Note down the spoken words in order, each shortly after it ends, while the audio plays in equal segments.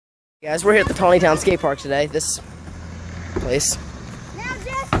Guys, we're here at the Tawny Town skate park today. This place. Now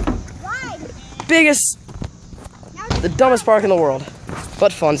just ride. Biggest, the dumbest park in the world,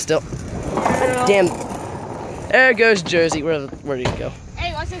 but fun still. Damn. There goes Josie. Where did he go?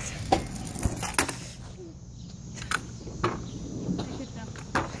 Hey, watch this.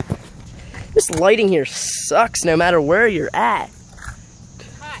 This lighting here sucks no matter where you're at.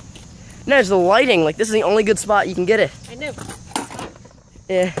 Hot. No, it's the lighting. Like, this is the only good spot you can get it. I know.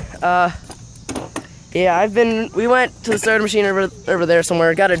 Yeah, we went to the soda machine over there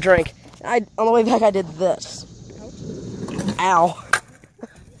somewhere, got a drink. On the way back, I did this. Ow.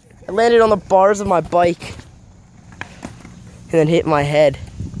 I landed on the bars of my bike and then hit my head.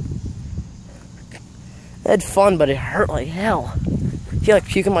 I had fun, but it hurt like hell. I feel like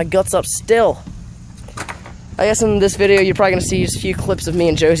puking my guts up still. I guess in this video, you're probably gonna see just a few clips of me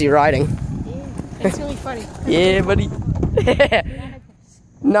and Josie riding. Yeah, it's really funny. Yeah, buddy.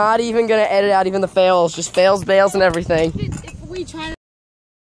 Not even gonna edit out even the fails, just fails, bails, and everything. If we try to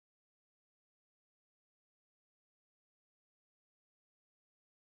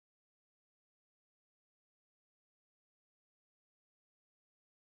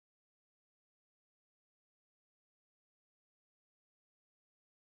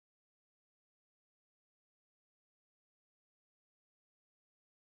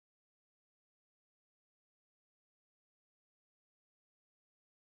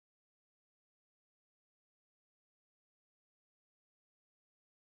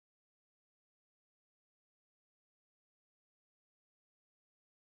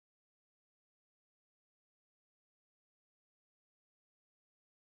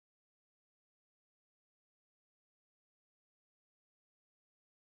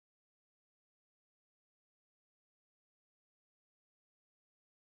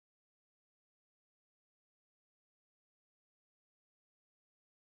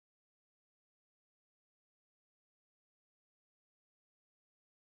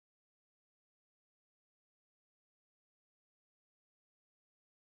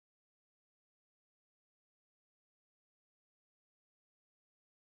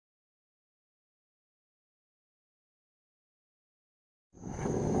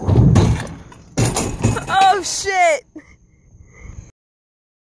Oh shit!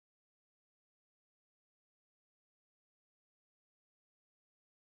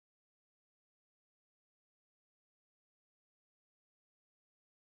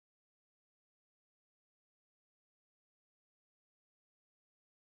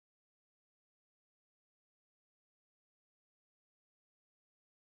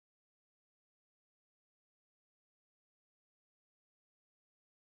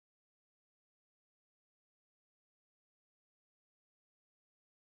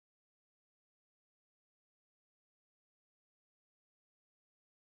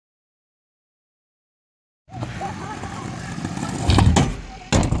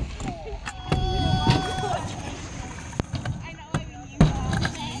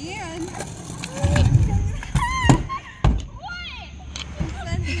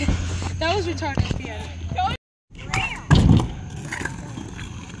 That was retarded at the end.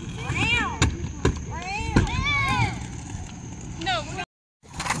 No, we're not.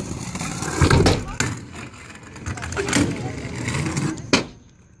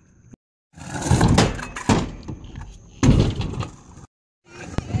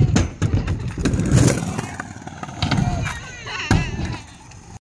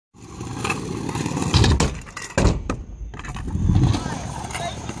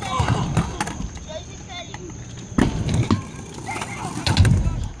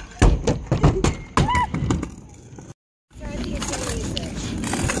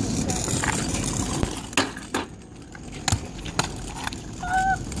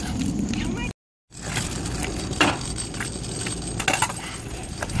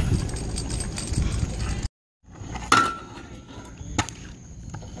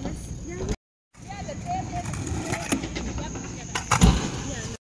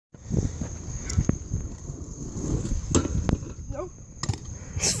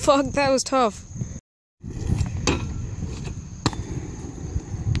 Fuck, that was tough.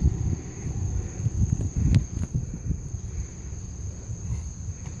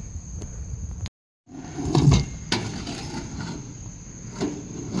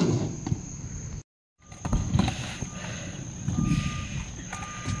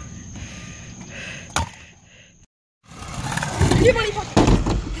 Your money, fuck.